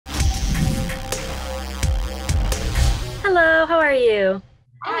Hello, how are you?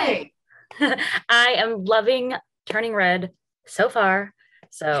 Hi. I am loving Turning Red so far.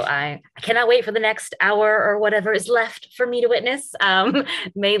 So I cannot wait for the next hour or whatever is left for me to witness.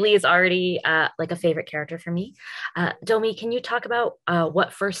 Mei Lee is already like a favorite character for me. Domee, can you talk about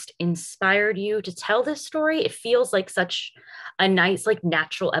what first inspired you to tell this story? It feels like such a nice, like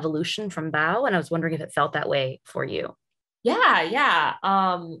natural evolution from Bao, and I was wondering if it felt that way for you. Yeah.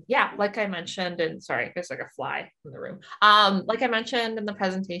 Like I mentioned, and sorry, there's like a fly in the room. Like I mentioned in the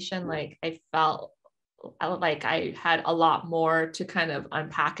presentation, like I felt like I had a lot more to kind of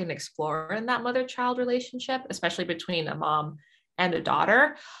unpack and explore in that mother-child relationship, especially between a mom and a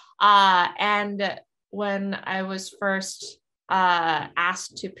daughter. And when I was first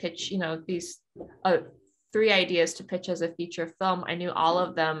asked to pitch, these uh, three ideas to pitch as a feature film, I knew all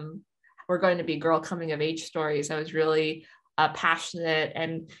of them were going to be girl coming of age stories. I was really passionate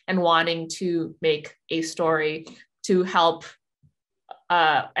and wanting to make a story to help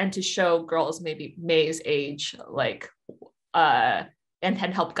and to show girls maybe May's age, like and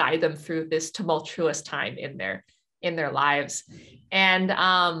help guide them through this tumultuous time in their lives. And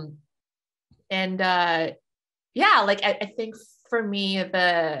and yeah, like I think for me,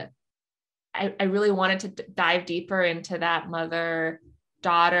 I really wanted to dive deeper into that mother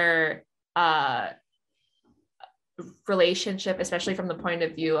daughter relationship, especially from the point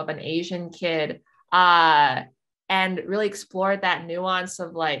of view of an Asian kid, and really explored that nuance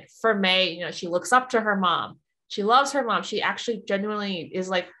of like, for May, she looks up to her mom. She loves her mom. She actually genuinely is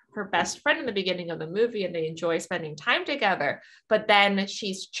like her best friend in the beginning of the movie, and they enjoy spending time together. But then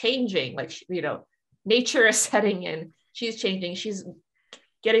she's changing, like, nature is setting in. She's changing. She's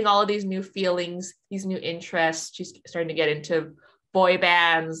getting all of these new feelings, these new interests. She's starting to get into boy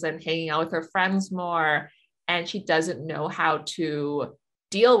bands and hanging out with her friends more. And she doesn't know how to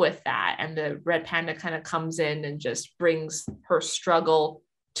deal with that. And the red panda kind of comes in and just brings her struggle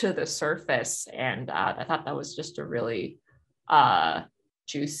to the surface. And I thought that was just a really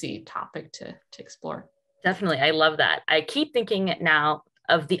juicy topic to explore. Definitely. I love that. I keep thinking now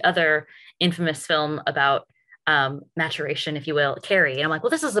of the other infamous film about maturation, if you will, Carrie. And I'm like, well,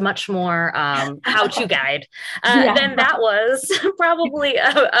 this is a much more how-to guide Yeah. than that was. Probably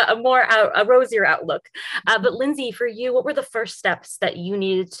a more a rosier outlook. But Lindsey, for you, what were the first steps that you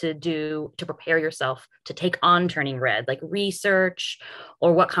needed to do to prepare yourself to take on Turning Red? Like research,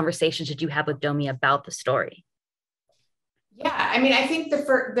 or what conversations did you have with Domee about the story? Yeah, I mean, I think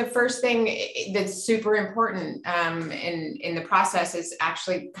the first thing that's super important in the process is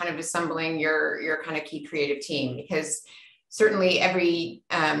actually kind of assembling your kind of key creative team, because certainly every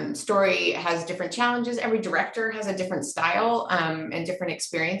story has different challenges. Every director has a different style and different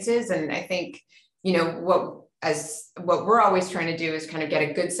experiences, and I think what we're always trying to do is kind of get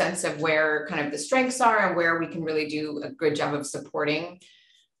a good sense of where kind of the strengths are and where we can really do a good job of supporting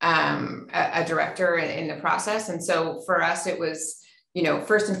a director in the process. And so for us, it was,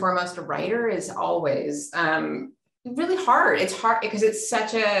 first and foremost, a writer is always really hard. It's hard because it's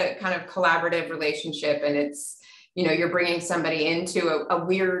such a kind of collaborative relationship, and it's, you're bringing somebody into a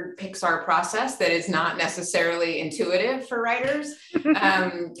weird Pixar process that is not necessarily intuitive for writers,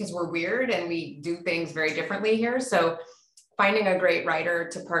 because we're weird and we do things very differently here. So finding a great writer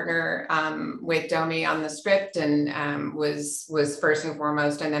to partner with Domee on the script and was first and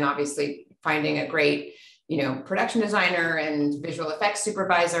foremost, and then obviously finding a great production designer and visual effects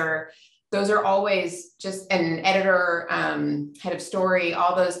supervisor. Those are always just an editor, head of story,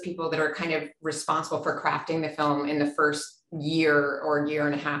 all those people that are kind of responsible for crafting the film in the first year or year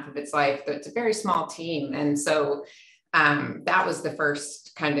and a half of its life. It's a very small team, and so that was the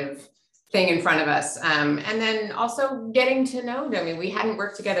first kind of thing in front of us. And then also getting to know them. I mean, we hadn't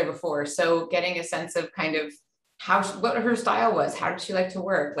worked together before. So getting a sense of kind of what her style was. How did she like to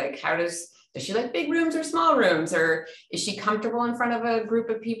work? Like, does she like big rooms or small rooms? Or is she comfortable in front of a group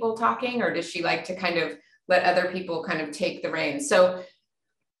of people talking? Or does she like to kind of let other people kind of take the reins? So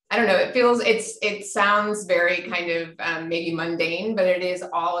I don't know, it sounds very kind of maybe mundane, but it is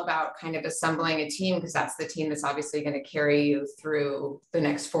all about kind of assembling a team, because that's the team that's obviously going to carry you through the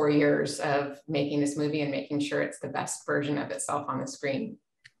next 4 years of making this movie and making sure it's the best version of itself on the screen.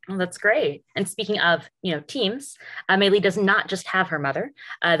 Oh, that's great. And speaking of, teams, Mei Lee does not just have her mother,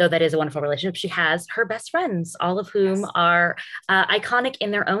 though that is a wonderful relationship. She has her best friends, all of whom Yes. are iconic in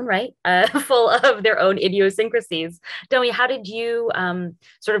their own right, full of their own idiosyncrasies. Domee, how did you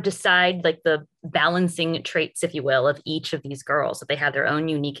sort of decide like the balancing traits, if you will, of each of these girls, that they have their own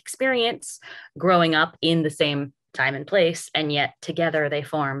unique experience growing up in the same time and place, and yet together they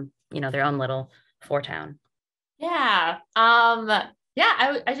form, their own little four town? Yeah.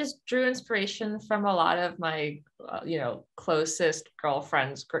 Yeah, I just drew inspiration from a lot of my, closest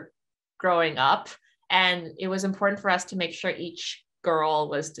girlfriends growing up. And it was important for us to make sure each girl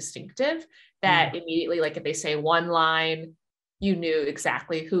was distinctive, that immediately, like if they say one line, you knew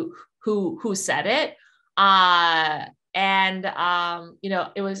exactly who said it.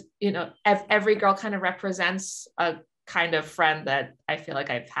 It was, every girl kind of represents a kind of friend that I feel like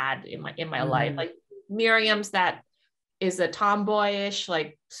I've had in my life. Like Miriam's that is a tomboyish,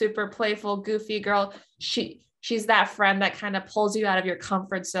 like super playful, goofy girl. She's that friend that kind of pulls you out of your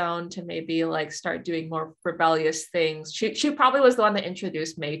comfort zone to maybe like start doing more rebellious things. She probably was the one that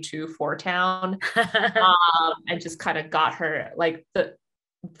introduced May to Four Town, and just kind of got her like the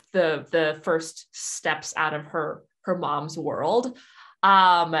first steps out of her mom's world.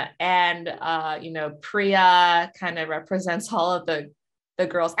 Priya kind of represents all of the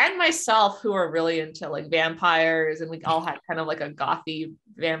girls and myself who are really into like vampires, and we all had kind of like a gothy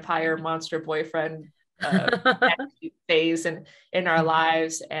vampire monster boyfriend phase in our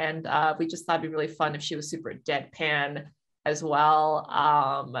lives, and we just thought it'd be really fun if she was super deadpan as well,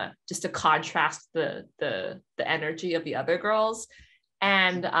 just to contrast the energy of the other girls.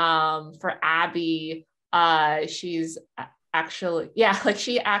 And for Abby, she's actually,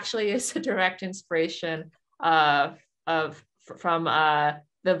 she actually is a direct inspiration from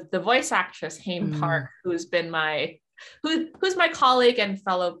the voice actress Haim Park, who's my colleague and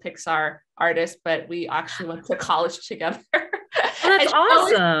fellow Pixar artist, but we actually went to college together. That's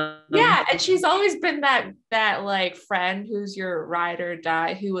awesome. And she's always been that like friend who's your ride or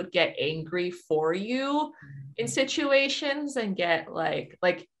die, who would get angry for you in situations and get like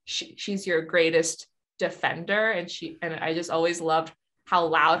she's your greatest defender. And I just always loved how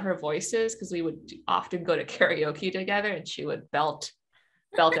loud her voice is, because we would often go to karaoke together and she would belt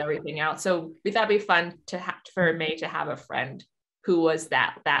everything out. So we thought it'd be fun for May to have a friend who was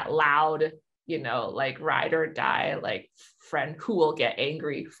that loud, like ride or die, like friend who will get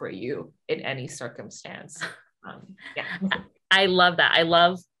angry for you in any circumstance. I love that. I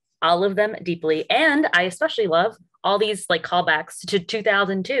love all of them deeply. And I especially love all these like callbacks to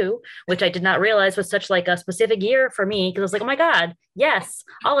 2002, which I did not realize was such like a specific year for me, because I was like, oh my God, yes,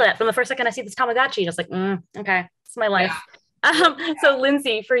 all of that. From the first second I see this Tamagotchi, just like, okay, it's my life. So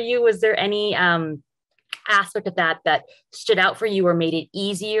Lindsey, for you, was there any aspect of that stood out for you or made it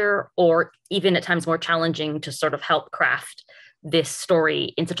easier or even at times more challenging to sort of help craft this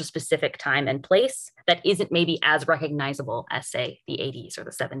story in such a specific time and place that isn't maybe as recognizable as, say, the 80s or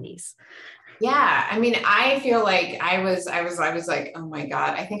the 70s? Yeah, I mean, I feel like I was like, oh my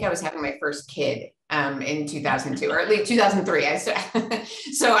God, I think I was having my first kid in 2002, or at least 2003.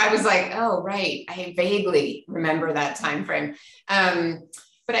 So I was like, oh, right. I vaguely remember that time frame.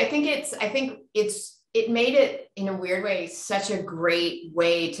 But I think it made it, in a weird way, such a great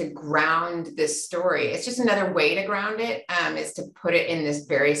way to ground this story. It's just another way to ground it, is to put it in this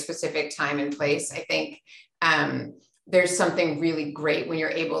very specific time and place. I think there's something really great when you're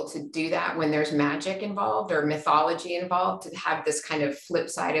able to do that, when there's magic involved or mythology involved, to have this kind of flip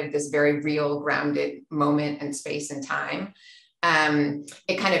side of this very real, grounded moment and space and time.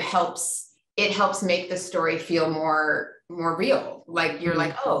 It kind of helps make the story feel more real. Like you're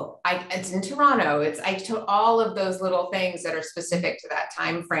like, oh, it's in Toronto. I took all of those little things that are specific to that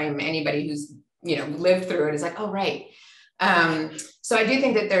time frame. Anybody who's lived through it is like, oh, right. So I do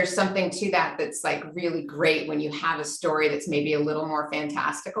think that there's something to that that's like really great when you have a story that's maybe a little more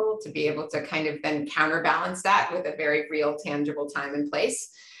fantastical, to be able to kind of then counterbalance that with a very real, tangible time and place.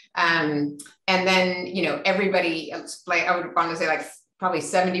 And then, everybody, like I would want to say like probably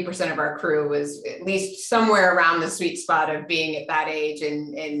 70% of our crew was at least somewhere around the sweet spot of being at that age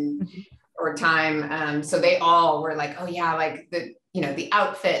or time. So they all were like, oh yeah, like the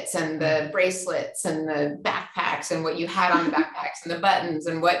outfits and the bracelets and the backpacks and what you had on the backpacks and the buttons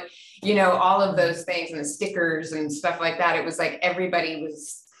and what, all of those things and the stickers and stuff like that. It was like everybody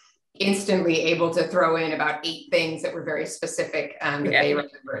was instantly able to throw in about 8 things that were very specific that they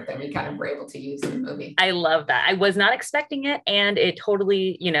remembered, that we kind of were able to use in the movie. I love that. I was not expecting it, and it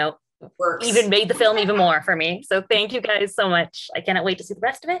totally, works. Even made the film even more for me. So thank you guys so much. I cannot wait to see the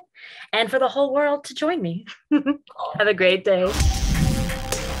rest of it and for the whole world to join me. Have a great day.